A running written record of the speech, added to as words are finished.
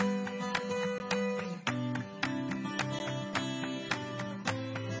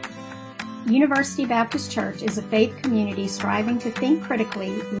University Baptist Church is a faith community striving to think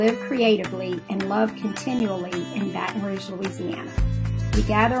critically, live creatively, and love continually in Baton Rouge, Louisiana. We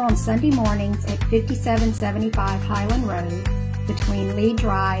gather on Sunday mornings at 5775 Highland Road between Lee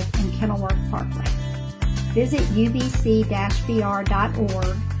Drive and Kenilworth Parkway. Visit ubc-br.org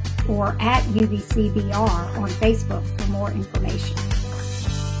or at ubcbr on Facebook for more information.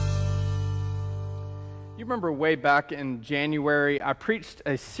 You remember way back in January, I preached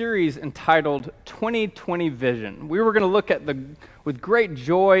a series entitled 2020 Vision. We were going to look at with great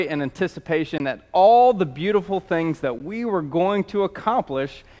joy and anticipation at all the beautiful things that we were going to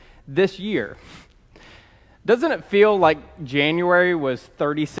accomplish this year. Doesn't it feel like January was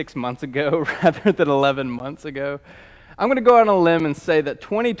 36 months ago rather than 11 months ago? I'm going to go out on a limb and say that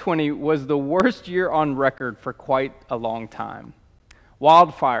 2020 was the worst year on record for quite a long time.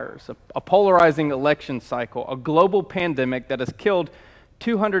 Wildfires, a polarizing election cycle, a global pandemic that has killed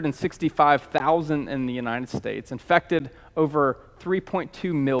 265,000 in the United States, infected over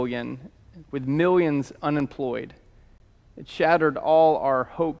 3.2 million, with millions unemployed. It shattered all our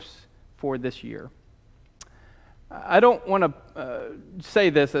hopes for this year. I don't want to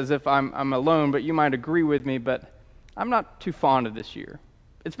say this as if I'm alone, but you might agree with me, but I'm not too fond of this year.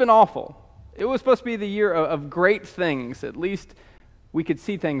 It's been awful. It was supposed to be the year of great things, at least we could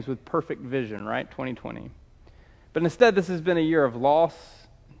see things with perfect vision, right? 2020. But instead, this has been a year of loss,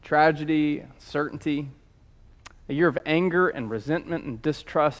 tragedy, uncertainty, a year of anger and resentment and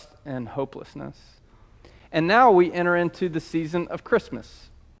distrust and hopelessness. And now we enter into the season of Christmas.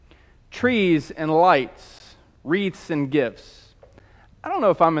 Trees and lights, wreaths and gifts. I don't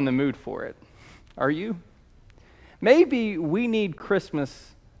know if I'm in the mood for it. Are you? Maybe we need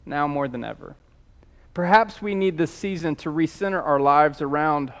Christmas now more than ever. Perhaps we need this season to recenter our lives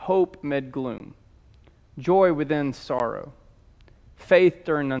around hope amid gloom, joy within sorrow, faith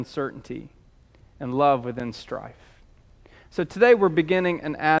during uncertainty, and love within strife. So today we're beginning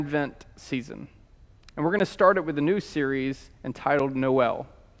an Advent season, and we're going to start it with a new series entitled Noel,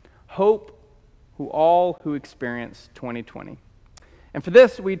 Hope who experience 2020. And for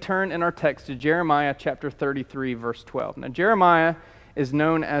this, we turn in our text to Jeremiah chapter 33, verse 12. Now, Jeremiah is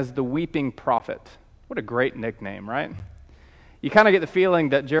known as the weeping prophet. What a great nickname, right? You kind of get the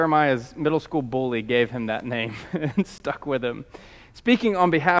feeling that Jeremiah's middle school bully gave him that name and stuck with him. Speaking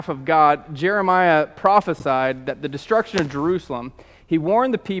on behalf of God, Jeremiah prophesied that the destruction of Jerusalem, he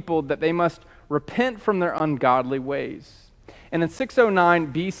warned the people that they must repent from their ungodly ways. And in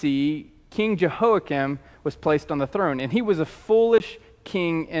 609 BCE, King Jehoiakim was placed on the throne, and he was a foolish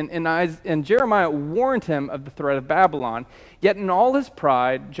king, and Jeremiah warned him of the threat of Babylon. Yet in all his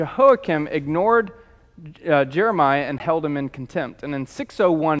pride, Jehoiakim ignored Jeremiah and held him in contempt. And in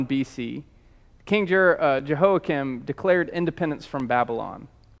 601 BC, King Jehoiakim declared independence from Babylon.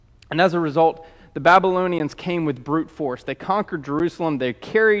 And as a result, the Babylonians came with brute force. They conquered Jerusalem. They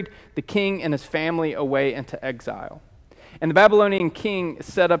carried the king and his family away into exile. And the Babylonian king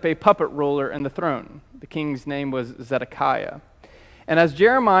set up a puppet ruler in the throne. The king's name was Zedekiah. And as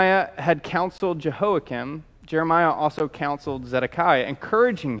Jeremiah had counseled Jehoiakim, Jeremiah also counseled Zedekiah,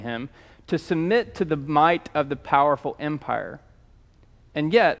 encouraging him to submit to the might of the powerful empire.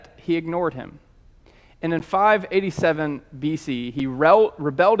 And yet, he ignored him. And in 587 BC, he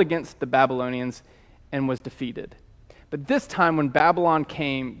rebelled against the Babylonians and was defeated. But this time when Babylon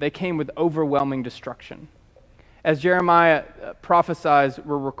came, they came with overwhelming destruction. As Jeremiah prophesies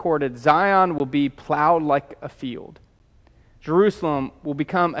were recorded, Zion will be plowed like a field. Jerusalem will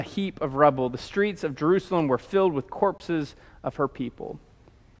become a heap of rubble. The streets of Jerusalem were filled with corpses of her people.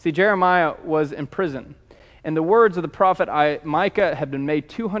 See, Jeremiah was in prison, and the words of the prophet Micah had been made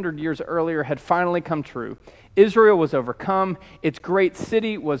 200 years earlier had finally come true. Israel was overcome, its great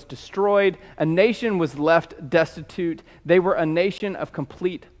city was destroyed, a nation was left destitute. They were a nation of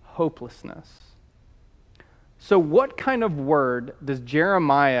complete hopelessness. So what kind of word does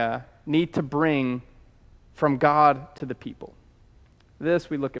Jeremiah need to bring from God to the people? This,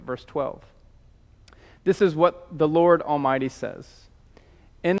 we look at verse 12. This is what the Lord Almighty says.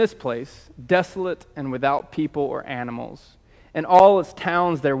 In this place, desolate and without people or animals, in all its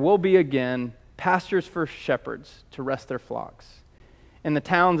towns there will be again pastures for shepherds to rest their flocks. In the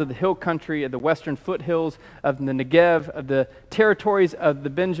towns of the hill country, of the western foothills, of the Negev, of the territories of the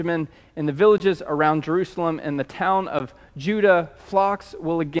Benjamin, in the villages around Jerusalem, and the town of Judah, flocks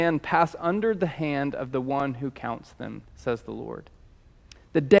will again pass under the hand of the one who counts them, says the Lord.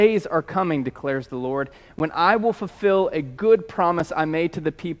 The days are coming, declares the Lord, when I will fulfill a good promise I made to the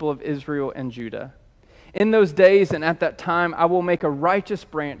people of Israel and Judah. In those days and at that time, I will make a righteous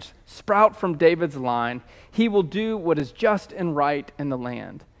branch sprout from David's line. He will do what is just and right in the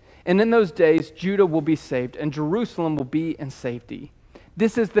land. And in those days, Judah will be saved, and Jerusalem will be in safety.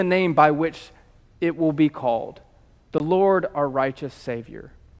 This is the name by which it will be called, the Lord our righteous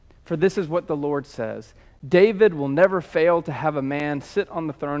Savior. For this is what the Lord says, David will never fail to have a man sit on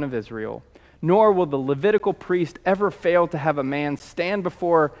the throne of Israel, nor will the Levitical priest ever fail to have a man stand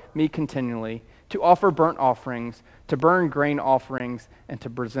before me continually, to offer burnt offerings, to burn grain offerings, and to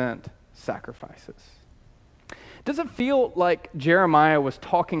present sacrifices. Does it feel like Jeremiah was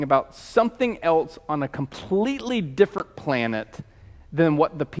talking about something else on a completely different planet than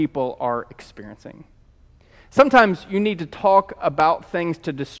what the people are experiencing? Sometimes you need to talk about things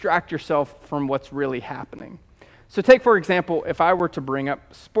to distract yourself from what's really happening. So take, for example, if I were to bring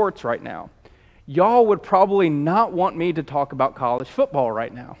up sports right now, y'all would probably not want me to talk about college football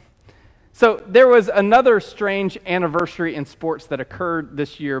right now. So there was another strange anniversary in sports that occurred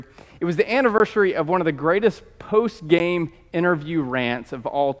this year. It was the anniversary of one of the greatest post-game interview rants of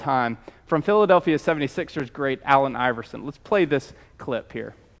all time from Philadelphia 76ers great Allen Iverson. Let's play this clip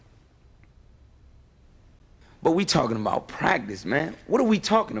here. But we talking about practice, man. What are we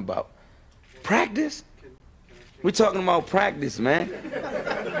talking about? Practice? We're talking about practice, man.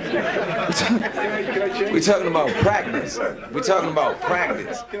 We're talking about practice. We're talking about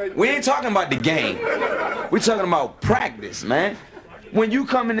practice. We ain't talking about the game. We're talking about practice, man. When you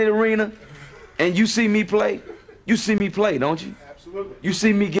come in the arena and you see me play, don't you? Absolutely. You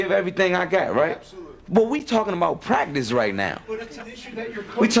see me give everything I got, right? Absolutely. But we talking about practice right now. But it's an issue that your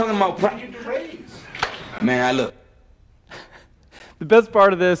coach We talking about continue to raise. Man, I look. The best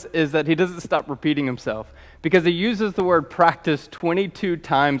part of this is that he doesn't stop repeating himself because he uses the word practice 22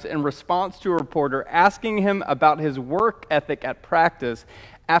 times in response to a reporter asking him about his work ethic at practice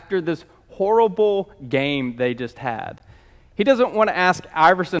after this horrible game they just had. He doesn't want to ask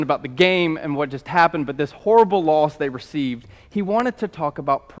Iverson about the game and what just happened, but this horrible loss they received. He wanted to talk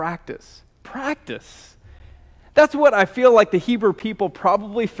about practice. Practice. That's what I feel like the Hebrew people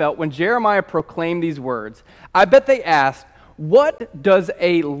probably felt when Jeremiah proclaimed these words. I bet they asked, what does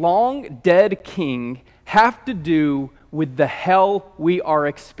a long dead king have to do with the hell we are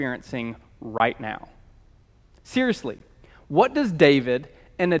experiencing right now? Seriously, what does David,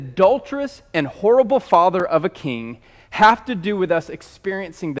 an adulterous and horrible father of a king, have to do with us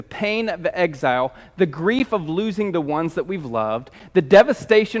experiencing the pain of exile, the grief of losing the ones that we've loved, the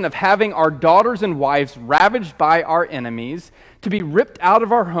devastation of having our daughters and wives ravaged by our enemies, to be ripped out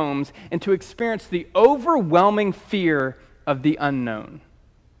of our homes, and to experience the overwhelming fear of the unknown?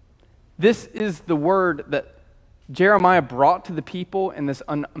 This is the word that Jeremiah brought to the people in this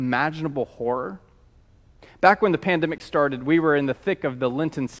unimaginable horror. Back when the pandemic started, we were in the thick of the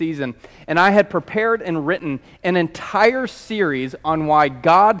Lenten season, and I had prepared and written an entire series on why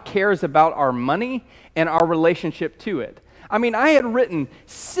God cares about our money and our relationship to it. I mean, I had written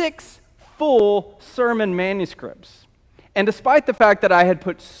 6 full sermon manuscripts. And despite the fact that I had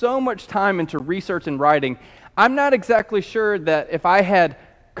put so much time into research and writing, I'm not exactly sure that if I had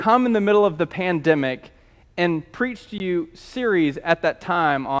come in the middle of the pandemic and preached to you series at that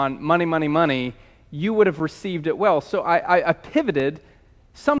time on money, money, money, you would have received it well. So I pivoted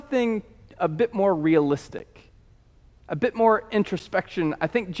something a bit more realistic, a bit more introspection. I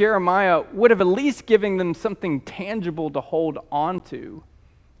think Jeremiah would have at least given them something tangible to hold on to,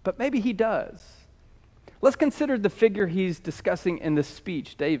 but maybe he does. Let's consider the figure he's discussing in this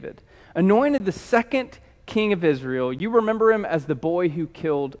speech, David. Anointed the second king of Israel, you remember him as the boy who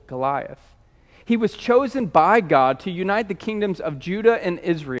killed Goliath. He was chosen by God to unite the kingdoms of Judah and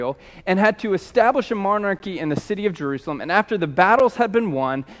Israel and had to establish a monarchy in the city of Jerusalem. And after the battles had been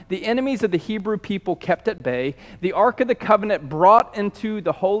won, the enemies of the Hebrew people kept at bay, the Ark of the Covenant brought into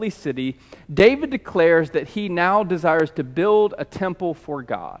the holy city, David declares that he now desires to build a temple for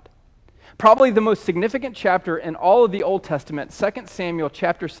God. Probably the most significant chapter in all of the Old Testament, 2 Samuel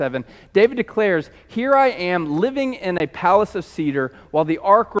chapter 7, David declares, "Here I am living in a palace of cedar while the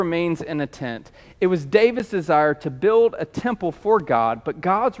ark remains in a tent." It was David's desire to build a temple for God, but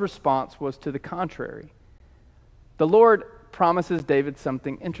God's response was to the contrary. The Lord promises David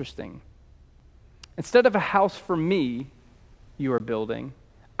something interesting. Instead of a house for me you are building,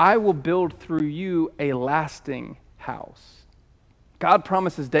 I will build through you a lasting house. God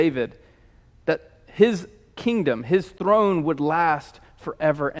promises David that his kingdom, his throne would last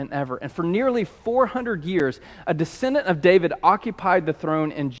forever and ever. And for nearly 400 years, a descendant of David occupied the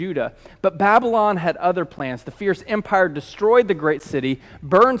throne in Judah. But Babylon had other plans. The fierce empire destroyed the great city,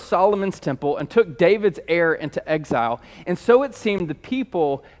 burned Solomon's temple, and took David's heir into exile. And so it seemed the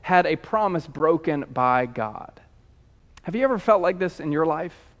people had a promise broken by God. Have you ever felt like this in your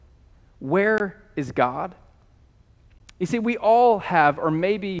life? Where is God? You see, we all have, or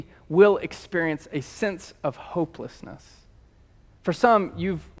maybe will experience, a sense of hopelessness. For some,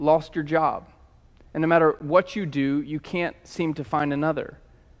 you've lost your job, and no matter what you do, you can't seem to find another.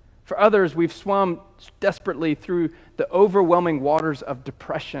 For others, we've swum desperately through the overwhelming waters of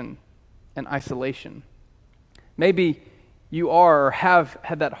depression and isolation. Maybe you are or have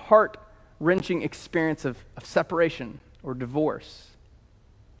had that heart-wrenching experience of separation or divorce.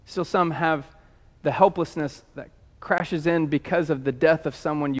 Still, some have the helplessness that crashes in because of the death of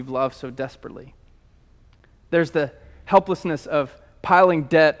someone you've loved so desperately. There's the helplessness of piling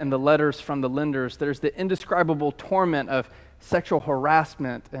debt and the letters from the lenders. There's the indescribable torment of sexual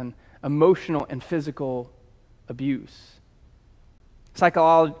harassment and emotional and physical abuse.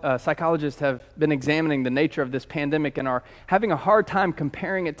 Psychologists have been examining the nature of this pandemic and are having a hard time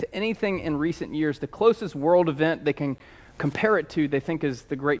comparing it to anything in recent years. The closest world event they can compare it to, they think, is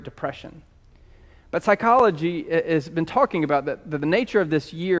the Great Depression. But psychology has been talking about that the nature of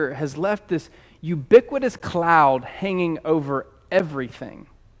this year has left this ubiquitous cloud hanging over everything,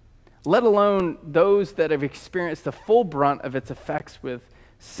 let alone those that have experienced the full brunt of its effects with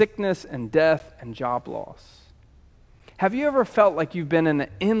sickness and death and job loss. Have you ever felt like you've been in an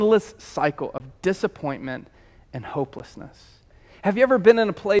endless cycle of disappointment and hopelessness? Have you ever been in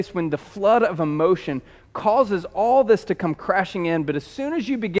a place when the flood of emotion causes all this to come crashing in, but as soon as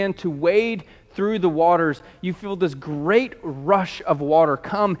you begin to wade through the waters, you feel this great rush of water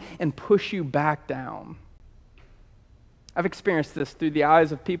come and push you back down? I've experienced this through the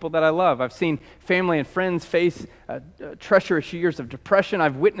eyes of people that I love. I've seen family and friends face treacherous years of depression.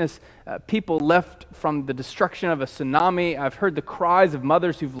 I've witnessed people left from the destruction of a tsunami. I've heard the cries of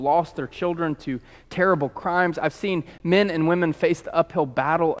mothers who've lost their children to terrible crimes. I've seen men and women face the uphill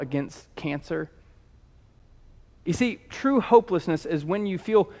battle against cancer. You see, true hopelessness is when you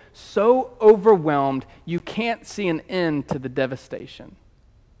feel so overwhelmed you can't see an end to the devastation.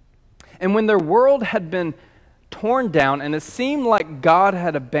 And when their world had been torn down and it seemed like God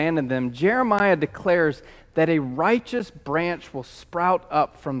had abandoned them, Jeremiah declares that a righteous branch will sprout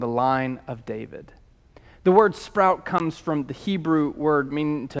up from the line of David. The word sprout comes from the Hebrew word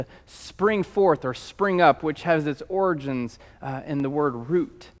meaning to spring forth or spring up, which has its origins in the word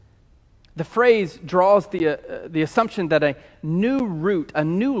root. The phrase draws the assumption that a new root, a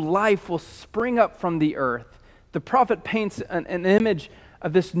new life will spring up from the earth. The prophet paints an image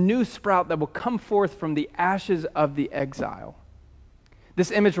of this new sprout that will come forth from the ashes of the exile.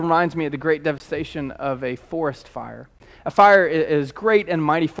 This image reminds me of the great devastation of a forest fire. A fire is great and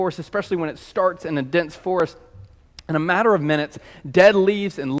mighty force, especially when it starts in a dense forest. In a matter of minutes, dead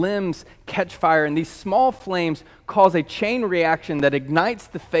leaves and limbs catch fire, and these small flames cause a chain reaction that ignites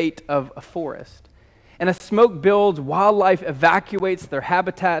the fate of a forest. And as smoke builds, wildlife evacuates their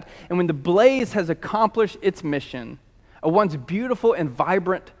habitat, and when the blaze has accomplished its mission, a once beautiful and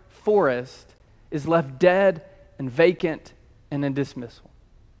vibrant forest is left dead and vacant and in dismissal.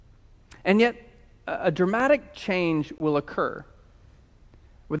 And yet, a dramatic change will occur.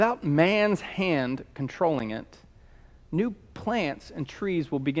 Without man's hand controlling it, new plants and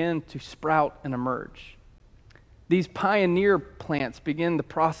trees will begin to sprout and emerge. These pioneer plants begin the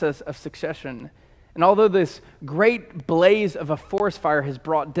process of succession. And although this great blaze of a forest fire has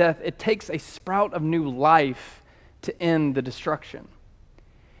brought death, it takes a sprout of new life to end the destruction.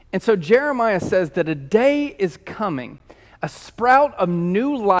 And so Jeremiah says that a day is coming, a sprout of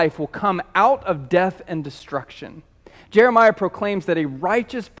new life will come out of death and destruction. Jeremiah proclaims that a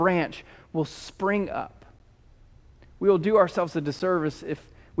righteous branch will spring up. We will do ourselves a disservice if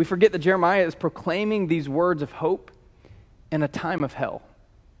we forget that Jeremiah is proclaiming these words of hope in a time of hell.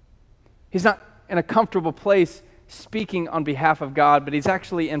 He's not in a comfortable place speaking on behalf of God, but he's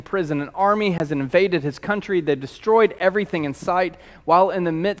actually in prison. An army has invaded his country. They've destroyed everything in sight while in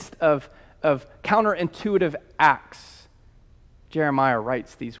the midst of counterintuitive acts. Jeremiah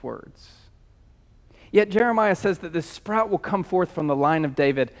writes these words. Yet Jeremiah says that this sprout will come forth from the line of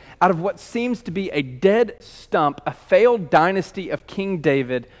David. Out of what seems to be a dead stump, a failed dynasty of King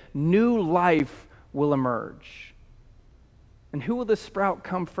David, new life will emerge. And who will this sprout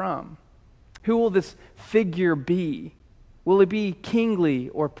come from? Who will this figure be? Will it be kingly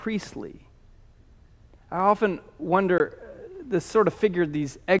or priestly? I often wonder this sort of figure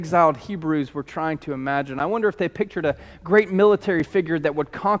these exiled Hebrews were trying to imagine. I wonder if they pictured a great military figure that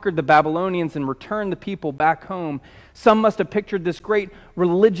would conquer the Babylonians and return the people back home. Some must have pictured this great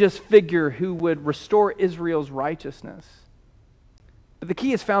religious figure who would restore Israel's righteousness. But the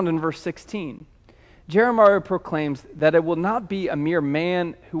key is found in verse 16. Jeremiah proclaims that it will not be a mere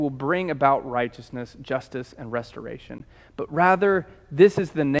man who will bring about righteousness, justice, and restoration, but rather this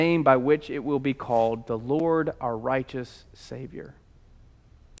is the name by which it will be called, the Lord our righteous Savior.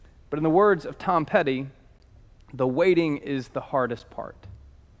 But in the words of Tom Petty, the waiting is the hardest part.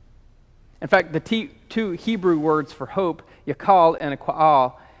 In fact, the two Hebrew words for hope, yakal and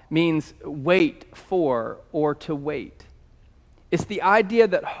iqa'al, means wait for or to wait. It's the idea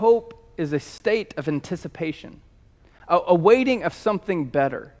that hope is a state of anticipation, a waiting of something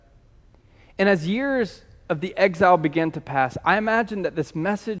better. And as years of the exile began to pass, I imagine that this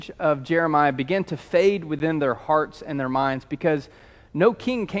message of Jeremiah began to fade within their hearts and their minds because no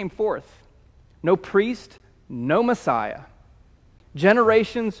king came forth, no priest, no Messiah.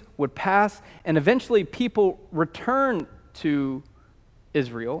 Generations would pass, and eventually people returned to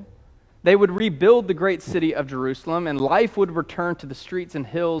Israel. They would rebuild the great city of Jerusalem, and life would return to the streets and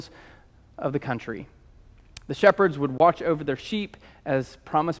hills of the country. The shepherds would watch over their sheep as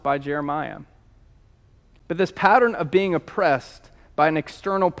promised by Jeremiah. But this pattern of being oppressed by an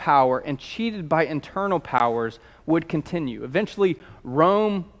external power and cheated by internal powers would continue. Eventually,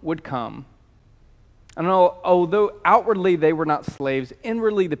 Rome would come. And although outwardly they were not slaves,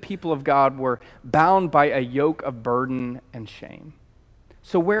 inwardly the people of God were bound by a yoke of burden and shame.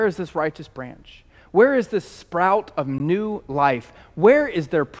 So where is this righteous branch? Where is this sprout of new life? Where is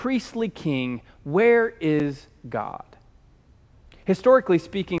their priestly king? Where is God? Historically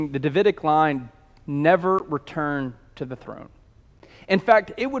speaking, the Davidic line never returned to the throne. In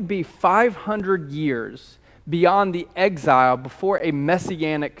fact, it would be 500 years beyond the exile before a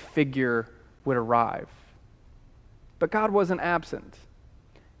messianic figure would arrive. But God wasn't absent.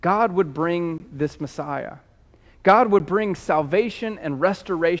 God would bring this Messiah. God would bring salvation and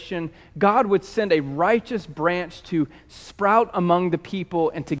restoration. God would send a righteous branch to sprout among the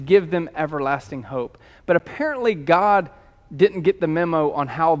people and to give them everlasting hope. But apparently God didn't get the memo on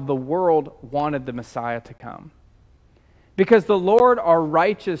how the world wanted the Messiah to come. Because the Lord, our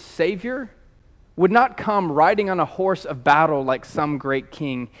righteous Savior, would not come riding on a horse of battle like some great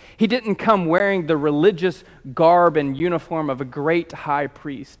king. He didn't come wearing the religious garb and uniform of a great high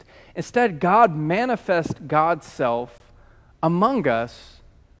priest. Instead, God manifests God's self among us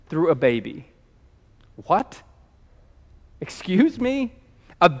through a baby. What? Excuse me?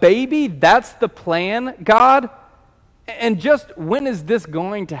 A baby? That's the plan, God? And just when is this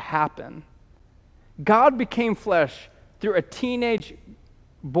going to happen? God became flesh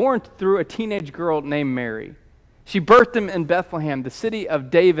born through a teenage girl named Mary. She birthed him in Bethlehem, the city of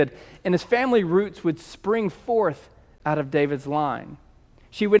David, and his family roots would spring forth out of David's line.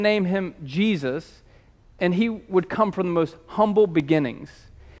 She would name him Jesus, and he would come from the most humble beginnings.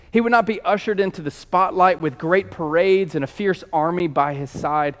 He would not be ushered into the spotlight with great parades and a fierce army by his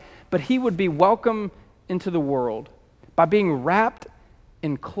side, but he would be welcomed into the world by being wrapped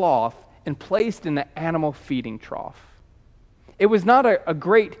in cloth and placed in the animal feeding trough. It was not a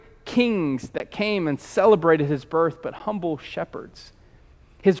great kings that came and celebrated his birth, but humble shepherds.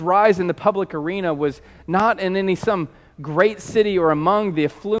 His rise in the public arena was not in some great city or among the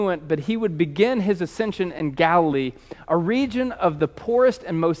affluent, but he would begin his ascension in Galilee, a region of the poorest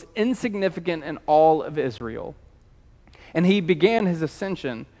and most insignificant in all of Israel. And he began his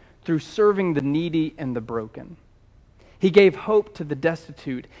ascension through serving the needy and the broken. He gave hope to the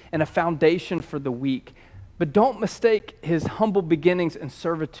destitute and a foundation for the weak. But don't mistake his humble beginnings and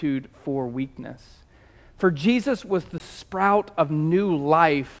servitude for weakness. For Jesus was the sprout of new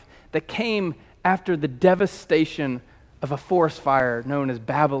life that came after the devastation of a forest fire known as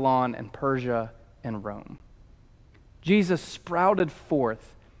Babylon and Persia and Rome. Jesus sprouted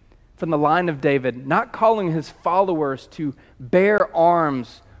forth from the line of David, not calling his followers to bear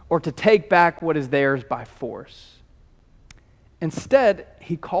arms or to take back what is theirs by force. Instead,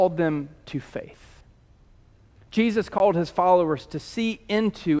 he called them to faith. Jesus called his followers to see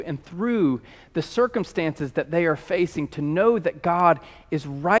into and through the circumstances that they are facing, to know that God is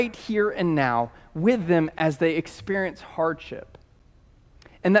right here and now with them as they experience hardship.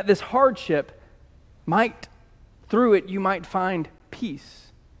 And that this hardship through it, you might find peace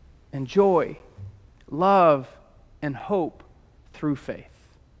and joy, love and hope through faith.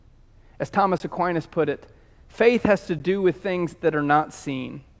 As Thomas Aquinas put it, faith has to do with things that are not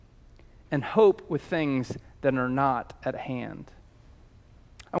seen, and hope with things that are not at hand.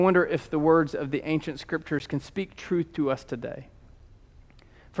 I wonder if the words of the ancient scriptures can speak truth to us today.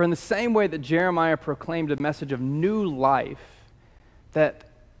 For in the same way that Jeremiah proclaimed a message of new life that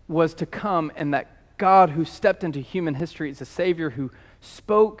was to come, and that God who stepped into human history is a Savior who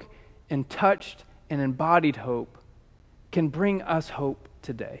spoke and touched and embodied hope, can bring us hope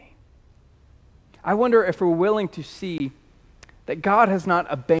today. I wonder if we're willing to see that God has not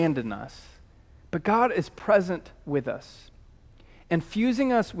abandoned us, but God is present with us,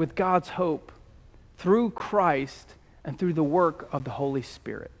 infusing us with God's hope through Christ and through the work of the Holy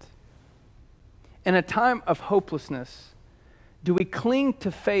Spirit. In a time of hopelessness, do we cling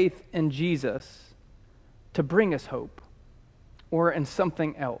to faith in Jesus to bring us hope, or in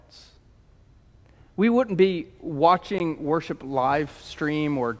something else? We wouldn't be watching worship live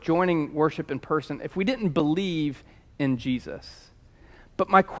stream or joining worship in person if we didn't believe in Jesus. But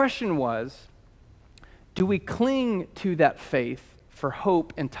my question was, do we cling to that faith for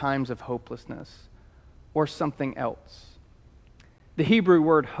hope in times of hopelessness, or something else? The Hebrew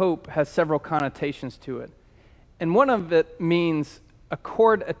word hope has several connotations to it, and one of it means a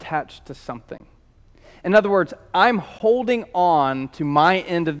cord attached to something. In other words, I'm holding on to my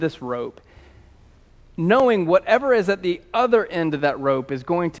end of this rope, knowing whatever is at the other end of that rope is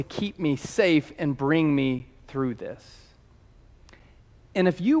going to keep me safe and bring me through this. And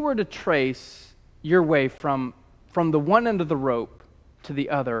if you were to trace your way from the one end of the rope to the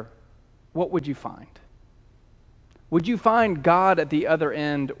other, what would you find? Would you find God at the other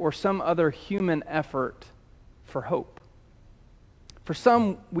end, or some other human effort for hope? For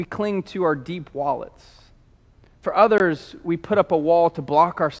some, we cling to our deep wallets. For others, we put up a wall to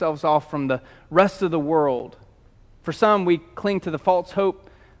block ourselves off from the rest of the world. For some, we cling to the false hope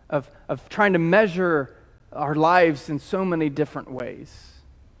of trying to measure our lives in so many different ways.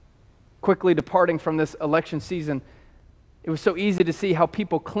 Quickly departing from this election season, it was so easy to see how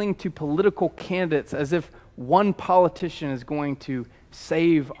people cling to political candidates as if one politician is going to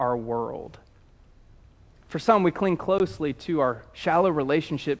save our world. For some, we cling closely to our shallow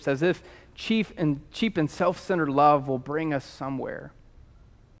relationships as if cheap and self-centered love will bring us somewhere.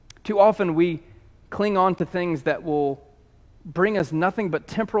 Too often we cling on to things that will bring us nothing but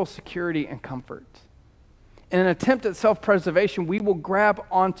temporal security and comfort. In an attempt at self-preservation, we will grab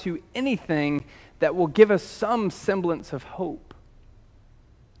onto anything that will give us some semblance of hope.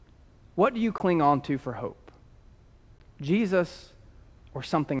 What do you cling on to for hope? Jesus or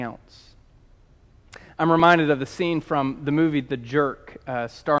something else? I'm reminded of the scene from the movie The Jerk,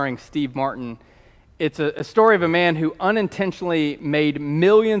 starring Steve Martin. It's a story of a man who unintentionally made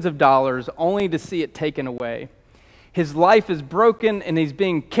millions of dollars only to see it taken away. His life is broken and he's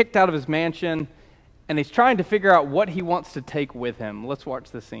being kicked out of his mansion, and he's trying to figure out what he wants to take with him. Let's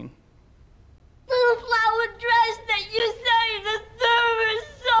watch this scene. The flower dress that you sang the service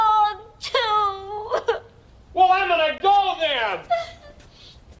song to. Well, I'm gonna go then!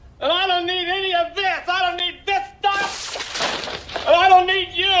 And I don't need any of this! I don't need this stuff! And I don't need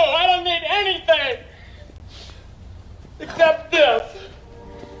you! I don't need anything! Except this!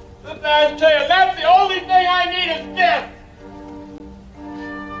 This ashtray, and that's the only thing I need is this!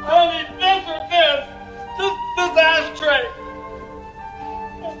 I don't need this or this! Just this ashtray!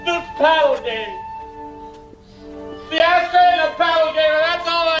 And this paddle game! The ashtray and the paddle game, and that's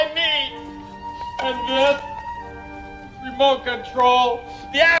all I need! And this remote control.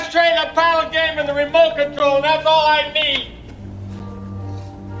 The ashtray and the paddle game and the remote control, and that's all I need.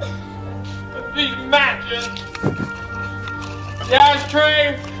 And these matches. The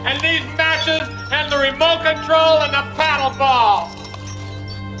ashtray and these matches and the remote control and the paddle ball.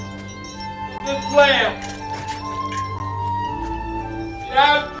 This lamp. The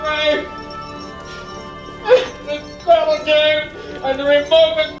ashtray, this paddle game and the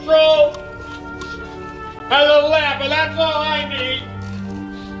remote control. And the lamp, and that's all I need.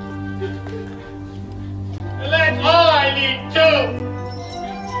 And that's all I need, too.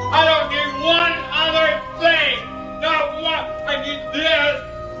 I don't need one other thing. Not one. I need this.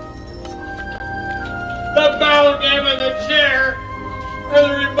 The battle game and the chair,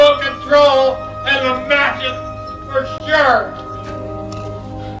 and the remote control, and the matches, for sure.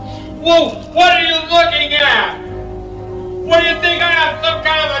 Whoa, what are you looking at? What do you think, I am some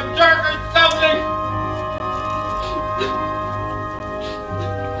kind of a jerk or something?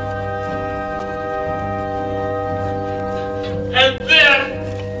 And then,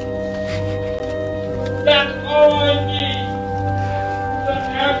 that's all I need. The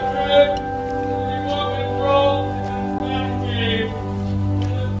ashtray, the remote control, and the game,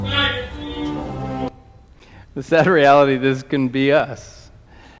 and the magazine. The sad reality, this can be us.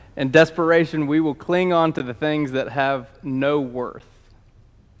 In desperation, we will cling on to the things that have no worth.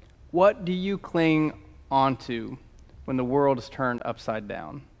 What do you cling onto when the world is turned upside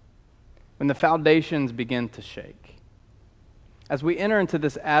down? When the foundations begin to shake? As we enter into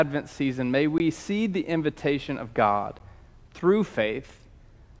this Advent season, may we see the invitation of God through faith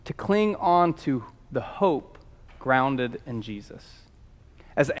to cling on to the hope grounded in Jesus.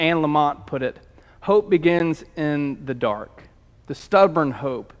 As Anne Lamott put it, Hope begins in the dark, the stubborn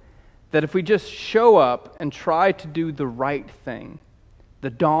hope that if we just show up and try to do the right thing, the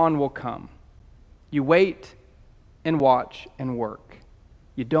dawn will come. You wait and watch and work.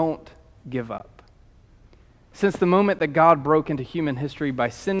 You don't give up. Since the moment that God broke into human history by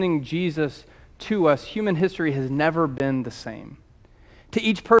sending Jesus to us, human history has never been the same. To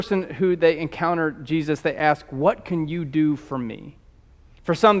each person who they encountered Jesus, they ask, "What can you do for me?"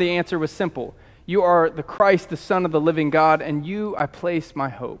 For some, the answer was simple. "You are the Christ, the Son of the living God, and you I place my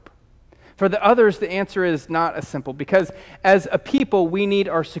hope." For the others, the answer is not as simple, because as a people, we need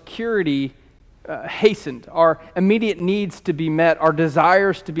our security hastened, our immediate needs to be met, our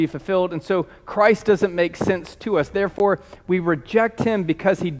desires to be fulfilled, and so Christ doesn't make sense to us. Therefore, we reject him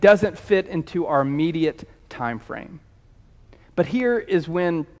because he doesn't fit into our immediate time frame. But here is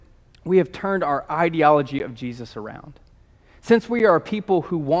when we have turned our ideology of Jesus around. Since we are a people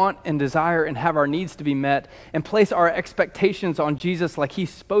who want and desire and have our needs to be met and place our expectations on Jesus like he's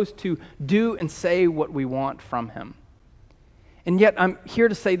supposed to do and say what we want from him. And yet I'm here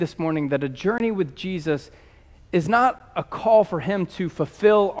to say this morning that a journey with Jesus is not a call for him to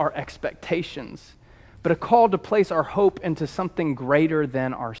fulfill our expectations, but a call to place our hope into something greater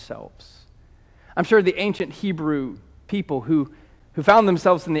than ourselves. I'm sure the ancient Hebrew people who found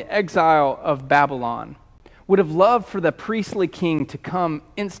themselves in the exile of Babylon would have loved for the priestly king to come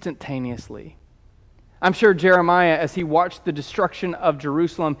instantaneously. I'm sure Jeremiah, as he watched the destruction of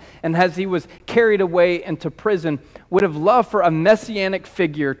Jerusalem and as he was carried away into prison, would have loved for a messianic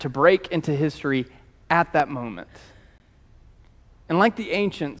figure to break into history at that moment. And like the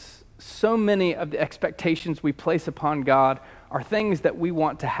ancients, so many of the expectations we place upon God are things that we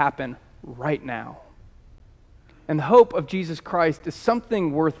want to happen right now. And the hope of Jesus Christ is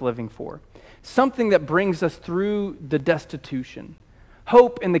something worth living for. Something that brings us through the destitution.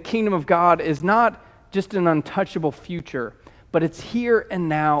 Hope in the kingdom of God is not just an untouchable future, but it's here and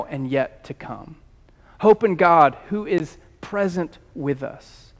now and yet to come. Hope in God who is present with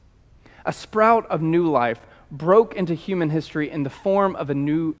us. A sprout of new life broke into human history in the form of a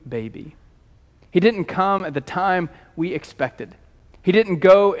new baby. He didn't come at the time we expected. He didn't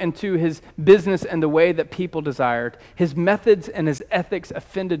go into his business in the way that people desired. His methods and his ethics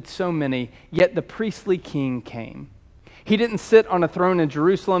offended so many, yet the priestly king came. He didn't sit on a throne in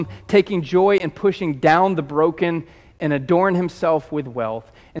Jerusalem, taking joy in pushing down the broken and adorn himself with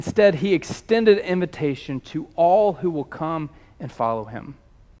wealth. Instead, he extended an invitation to all who will come and follow him.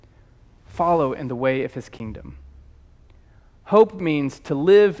 Follow in the way of his kingdom. Hope means to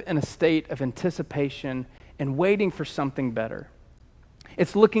live in a state of anticipation and waiting for something better.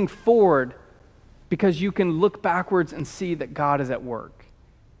 It's looking forward because you can look backwards and see that God is at work.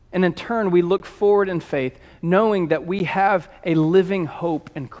 And in turn, we look forward in faith, knowing that we have a living hope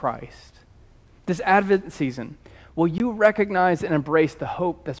in Christ. This Advent season, will you recognize and embrace the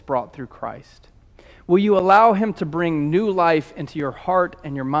hope that's brought through Christ? Will you allow him to bring new life into your heart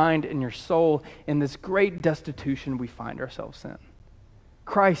and your mind and your soul in this great destitution we find ourselves in?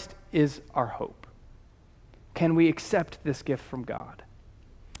 Christ is our hope. Can we accept this gift from God?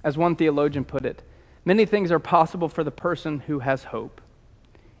 As one theologian put it, many things are possible for the person who has hope.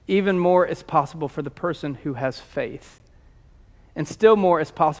 Even more is possible for the person who has faith. And still more is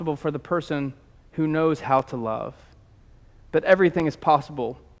possible for the person who knows how to love. But everything is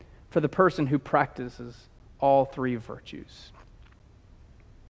possible for the person who practices all three virtues.